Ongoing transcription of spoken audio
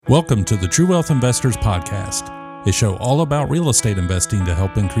Welcome to the True Wealth Investors Podcast, a show all about real estate investing to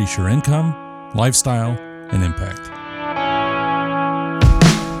help increase your income, lifestyle, and impact.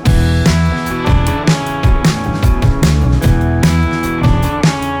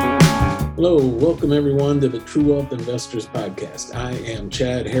 Hello, welcome everyone to the True Wealth Investors Podcast. I am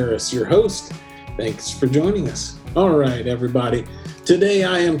Chad Harris, your host. Thanks for joining us. All right, everybody. Today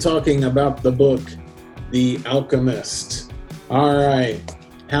I am talking about the book, The Alchemist. All right.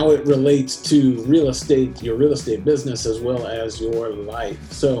 How it relates to real estate, your real estate business, as well as your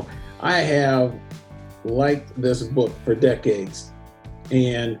life. So I have liked this book for decades.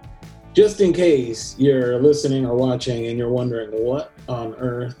 And just in case you're listening or watching and you're wondering what on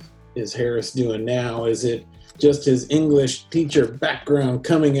earth is Harris doing now? Is it just his English teacher background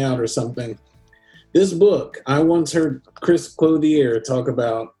coming out or something? This book, I once heard Chris Clothier talk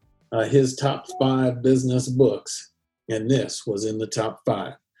about his top 5 business books, and this was in the top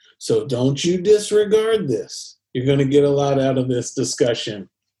 5. So don't you disregard this. You're going to get a lot out of this discussion.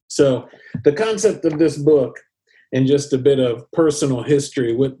 So the concept of this book and just a bit of personal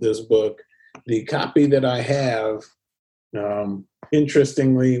history with this book, the copy that I have,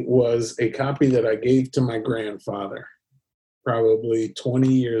 interestingly, was a copy that I gave to my grandfather probably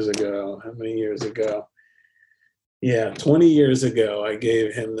 20 years ago. How many years ago? Yeah, 20 years ago, I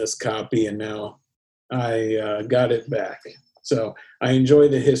gave him this copy, and now I got it back. So I enjoy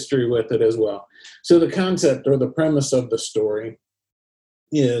the history with it as well. So the concept or the premise of the story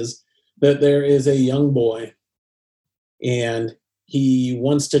is that there is a young boy and he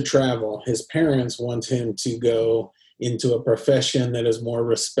wants to travel. His parents want him to go into a profession that is more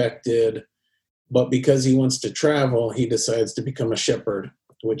respected, but because he wants to travel, he decides to become a shepherd,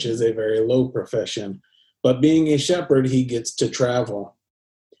 which is a very low profession. But being a shepherd, he gets to travel.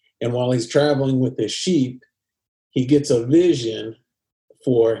 And while he's traveling with his sheep, he gets a vision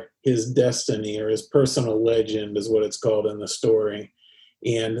for his destiny, or his personal legend is what it's called in the story.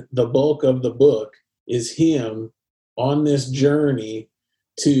 And the bulk of the book is him on this journey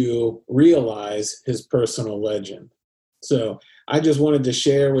to realize his personal legend. So I just wanted to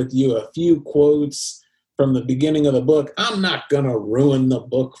share with you a few quotes from the beginning of the book. I'm not going to ruin the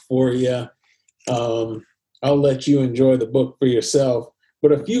book for you. I'll let you enjoy the book for yourself.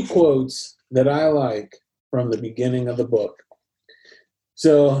 But a few quotes that I like from the beginning of the book.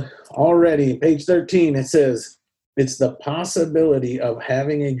 So already, page 13, it says, "It's the possibility of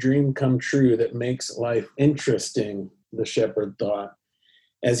having a dream come true that makes life interesting," the shepherd thought,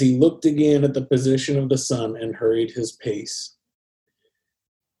 as he looked again at the position of the sun and hurried his pace.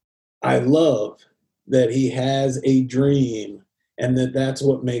 I love that he has a dream and that's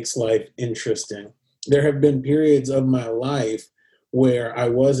what makes life interesting. There have been periods of my life where I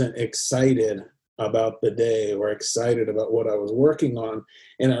wasn't excited about the day or excited about what I was working on.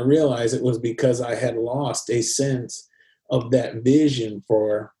 And I realized it was because I had lost a sense of that vision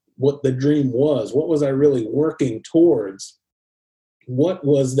for what the dream was. What was I really working towards? What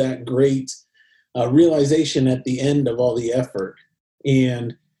was that great realization at the end of all the effort?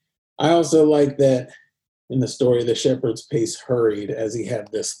 And I also like that in the story, the shepherd's pace hurried as he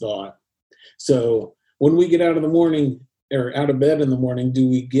had this thought. So when we get out of the morning or out of bed in the morning, do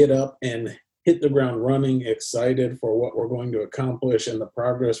we get up and hit the ground running, excited for what we're going to accomplish and the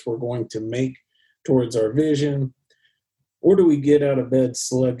progress we're going to make towards our vision? Or do we get out of bed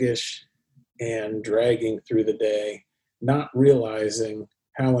sluggish and dragging through the day, not realizing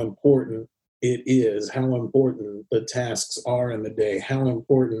how important it is, how important the tasks are in the day, how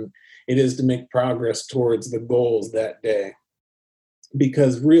important it is to make progress towards the goals that day?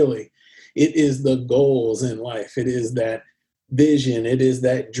 Because really, it is the goals in life. It is that vision. It is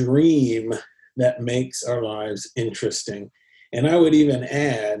that dream that makes our lives interesting. And I would even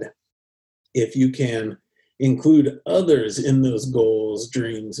add, if you can include others in those goals,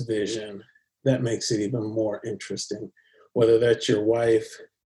 dreams, vision, that makes it even more interesting. Whether that's your wife,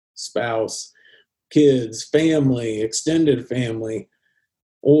 spouse, kids, family, extended family,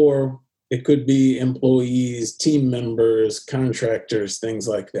 or it could be employees, team members, contractors, things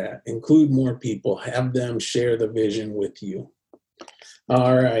like that. Include more people. Have them share the vision with you.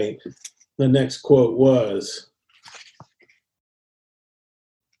 All right. The next quote was,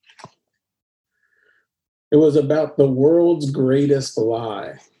 it was about the world's greatest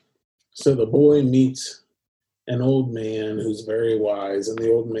lie. So the boy meets an old man who's very wise, and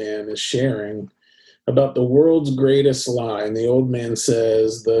the old man is sharing about the world's greatest lie. And the old man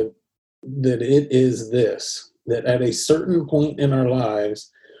says that it is this, that at a certain point in our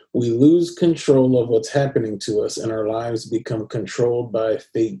lives, we lose control of what's happening to us, and our lives become controlled by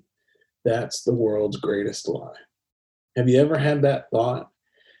fate. That's the world's greatest lie. Have you ever had that thought?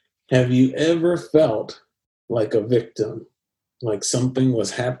 Have you ever felt like a victim, like something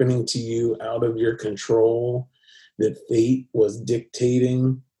was happening to you out of your control, that fate was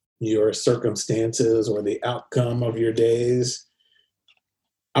dictating your circumstances or the outcome of your days?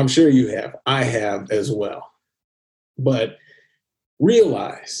 I'm sure you have. I have as well. But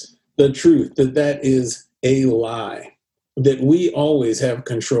realize the truth that is a lie, that we always have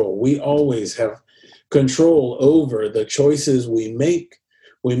control. We always have control over the choices we make.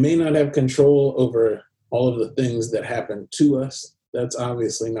 We may not have control over all of the things that happen to us. That's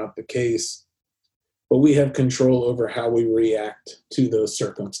obviously not the case. But we have control over how we react to those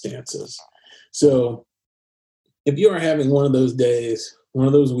circumstances. So if you are having one of those days, one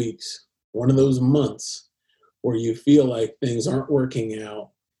of those weeks, one of those months where you feel like things aren't working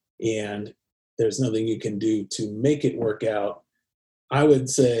out and there's nothing you can do to make it work out, I would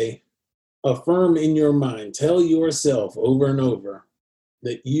say affirm in your mind, tell yourself over and over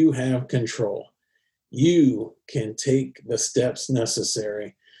that you have control. You can take the steps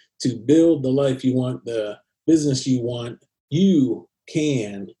necessary to build the life you want, the business you want. You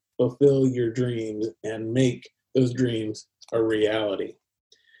can fulfill your dreams and make those dreams a reality.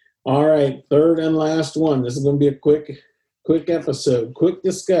 All right, third and last one. This is going to be a quick episode, quick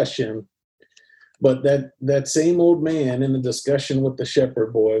discussion. But that same old man in the discussion with the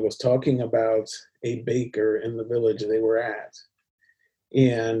shepherd boy was talking about a baker in the village they were at.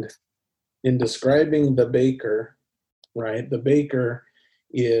 And in describing the baker, right, the baker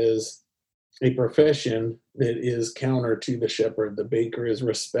is a profession that is counter to the shepherd. The baker is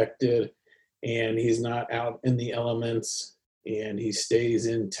respected, and he's not out in the elements, and he stays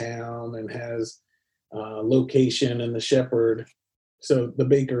in town and has location, and the shepherd. So the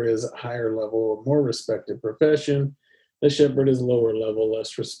baker is a higher level, more respected profession. The shepherd is lower level,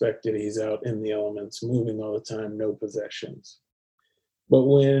 less respected. He's out in the elements, moving all the time, no possessions. But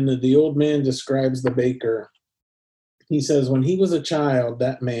when the old man describes the baker, he says, when he was a child,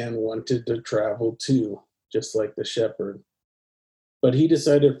 that man wanted to travel too, just like the shepherd. But he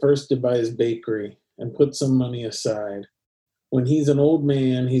decided first to buy his bakery and put some money aside. When he's an old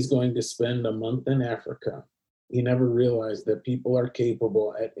man, he's going to spend a month in Africa. He never realized that people are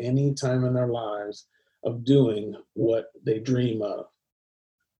capable at any time in their lives of doing what they dream of.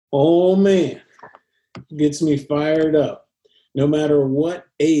 Oh man, gets me fired up. No matter what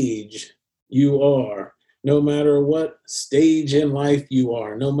age you are, no matter what stage in life you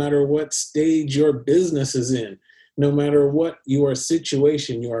are, no matter what stage your business is in, no matter what your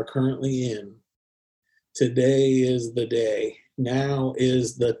situation you are currently in, today is the day. Now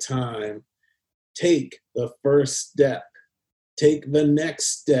is the time. Take the first step. Take the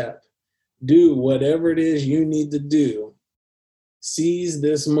next step. Do whatever it is you need to do. Seize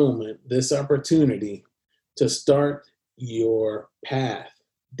this moment, this opportunity to start your path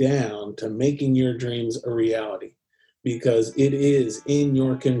down to making your dreams a reality, because it is in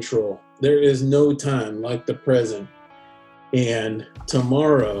your control. There is no time like the present, and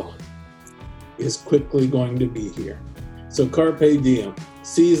tomorrow is quickly going to be here. So carpe diem,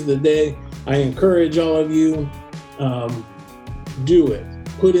 seize the day. I encourage all of you, do it,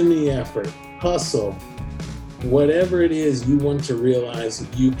 put in the effort, hustle, whatever it is you want to realize,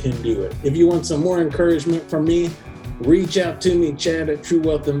 you can do it. If you want some more encouragement from me, reach out to me,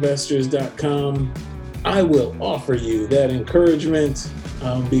 chad@truewealthinvestors.com. I will offer you that encouragement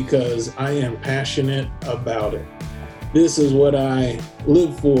because I am passionate about it. This is what I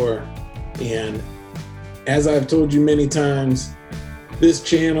live for. And as I've told you many times, this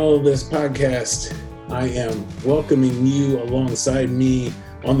channel, this podcast, I am welcoming you alongside me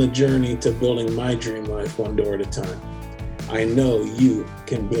on the journey to building my dream life one door at a time. I know you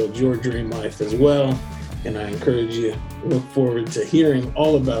can build your dream life as well, and I encourage you, look forward to hearing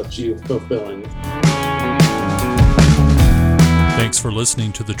all about you fulfilling. Thanks for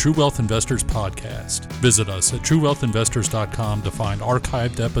listening to the True Wealth Investors Podcast. Visit us at truewealthinvestors.com to find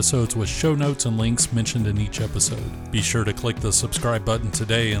archived episodes with show notes and links mentioned in each episode. Be sure to click the subscribe button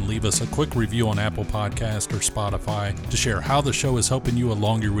today and leave us a quick review on Apple Podcast or Spotify to share how the show is helping you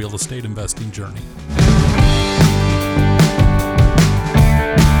along your real estate investing journey.